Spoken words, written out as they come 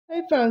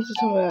They found the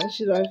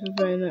Tomodachi life of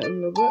Raina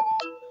and Robert.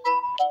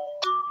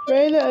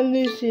 Raina and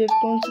Lucy have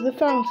gone to the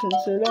fountain,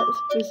 so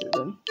let's visit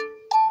them.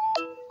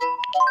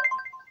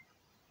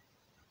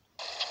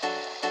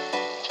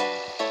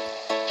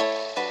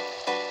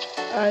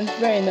 And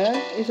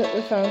Raina is at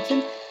the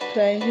fountain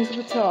playing his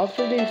guitar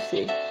for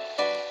Lucy.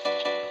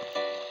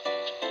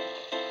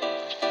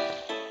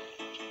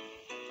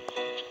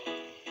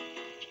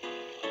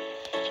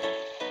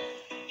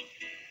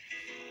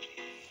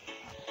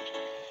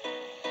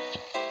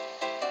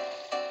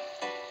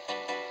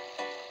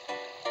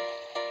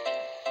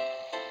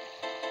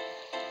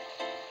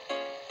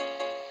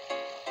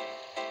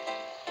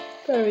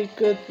 Very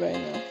good,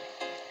 Raina.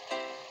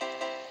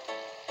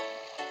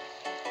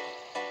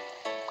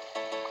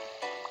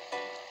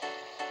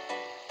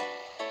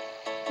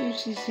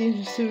 Lucy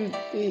seems to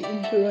be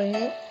enjoying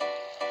it.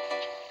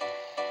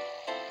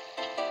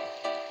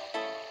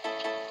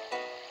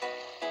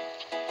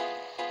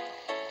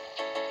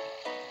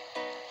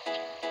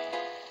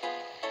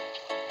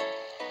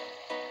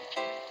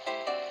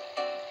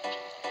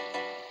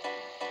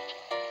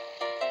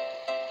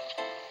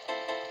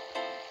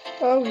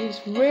 Oh, he's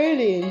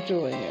really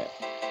enjoying it.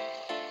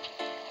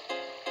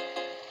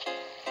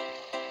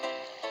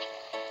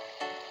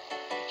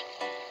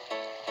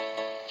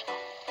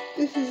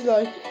 This is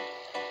like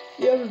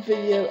the other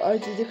video I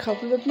did a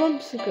couple of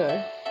months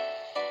ago,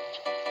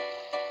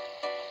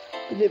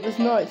 but it was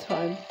night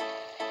time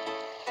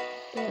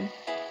then.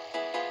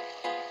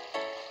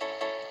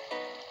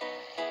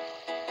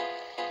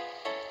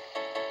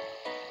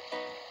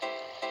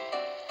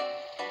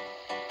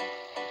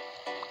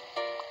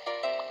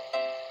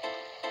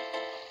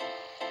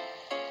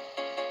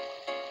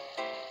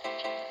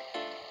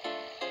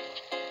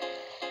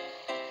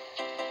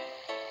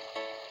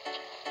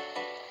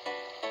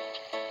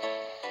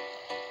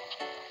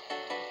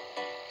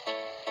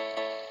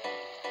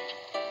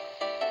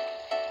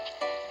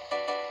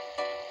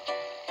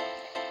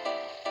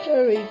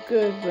 Very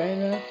good,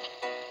 Raina.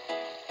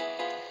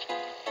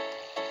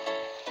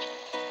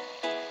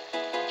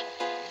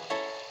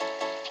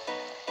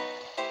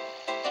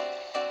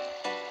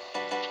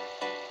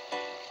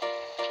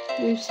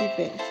 Lucy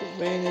thinks that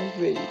Raina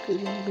is really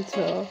good on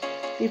guitar.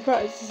 He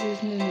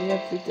practices nearly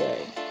every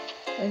day,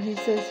 and he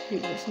says he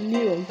wants a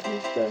new one for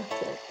his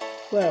birthday.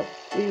 Well,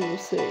 we will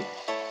see.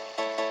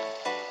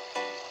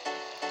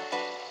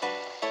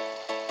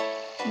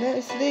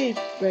 Let's leave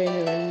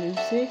Raina and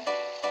Lucy,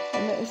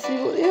 and let's see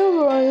what the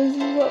other islands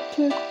is up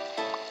to.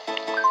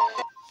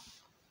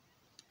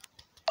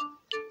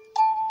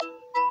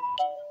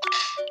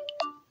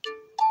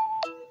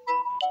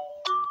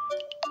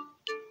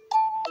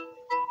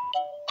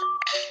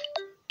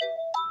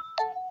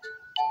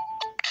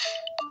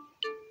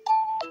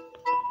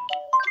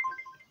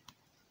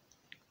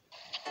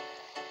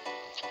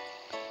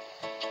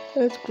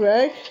 There's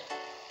Greg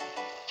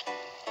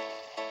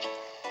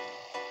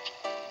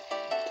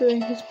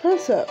doing his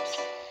press-ups,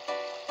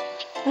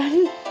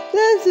 and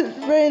there's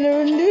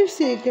Raina and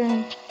Lucy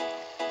again.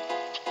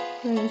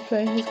 Raina's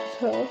playing his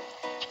guitar,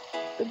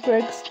 but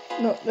Greg's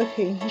not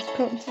looking, he's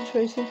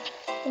concentrating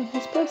on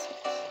his press-ups.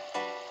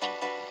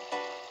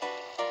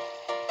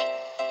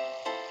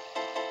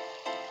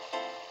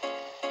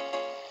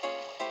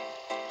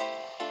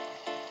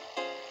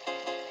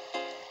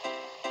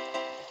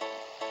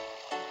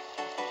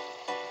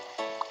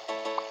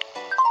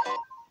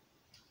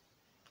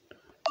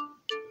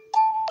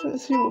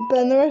 Let's see what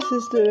Benloretta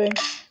is doing.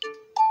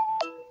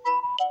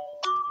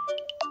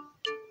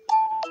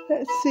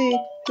 Let's see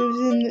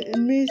who's in the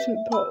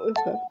amusement park with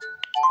her.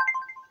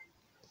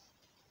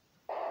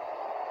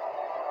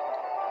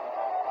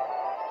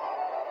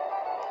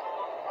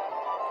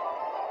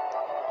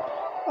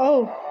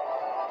 Oh,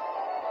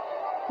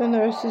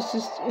 Benloretta's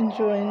just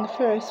enjoying the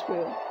Ferris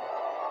wheel.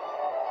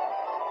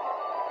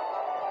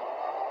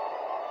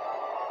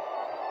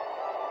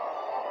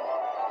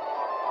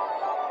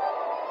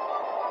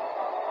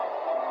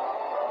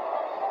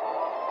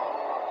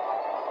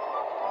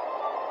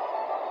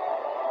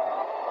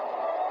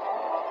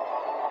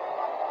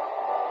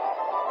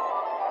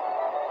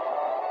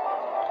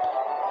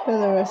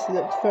 Benloretta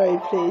looks very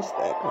pleased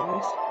there,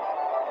 guys.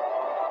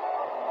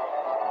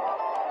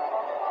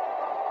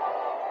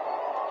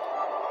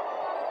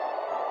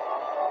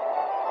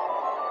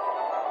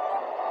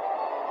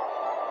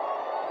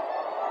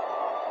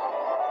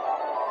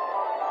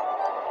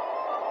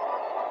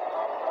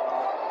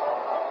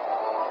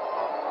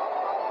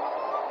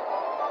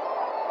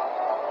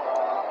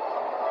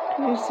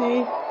 Can you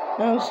see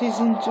how she's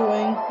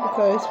enjoying the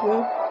Ferris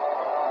wheel?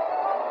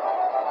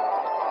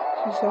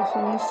 She's sat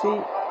on the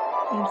seat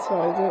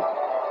inside it.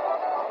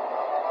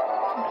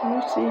 Can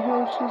you see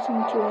how she's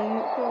enjoying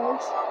it,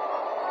 guys?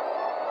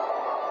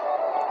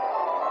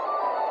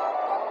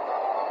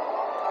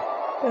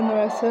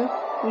 Benloretta,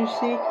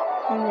 Lucy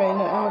and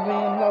Raina are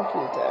having a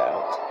lovely day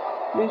out.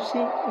 Lucy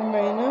and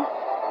Raina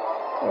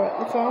are at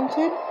the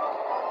fountain.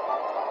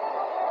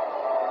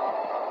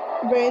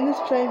 Raina's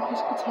playing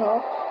his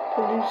guitar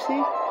for Lucy,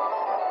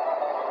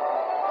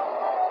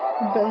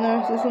 and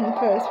Benloretta's on the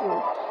Ferris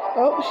wheel.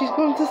 Oh, she's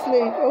gone to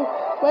sleep. Oh,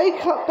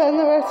 wake up,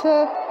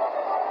 Benloretta.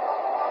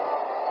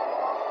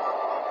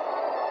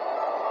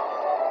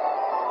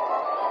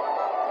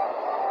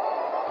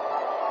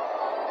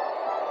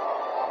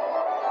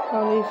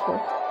 I'll leave her.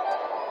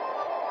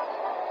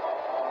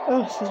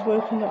 Oh, she's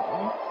woken up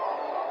now.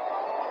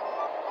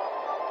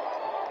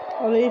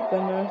 I'll leave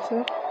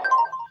Benloretta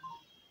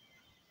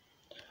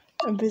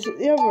and visit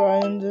the other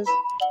islanders.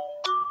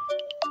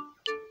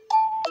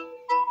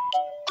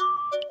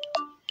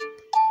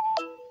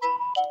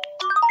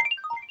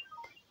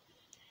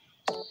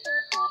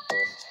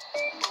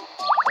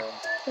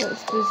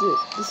 Let's visit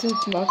the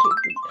supermarket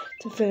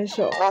to finish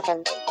off.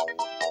 Welcome.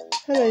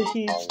 Hello,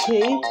 huge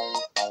tea.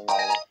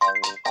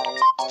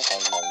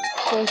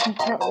 Frozen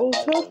tap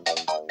water.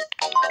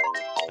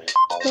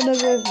 One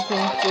of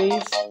everything,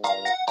 please.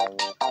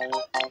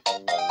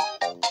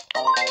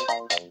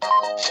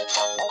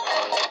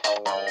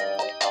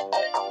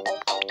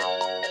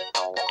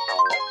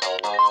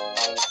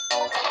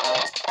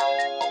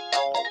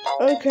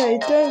 Okay,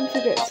 don't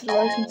forget to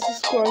like and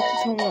subscribe to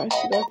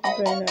Tomodachi Life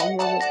with Raina and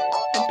Robert.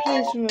 And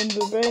please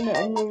remember, Raina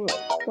and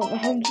Robert want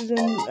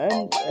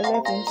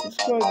 111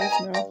 subscribers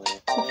now.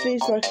 So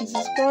please like and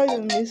subscribe,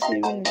 and we'll see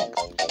you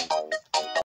next.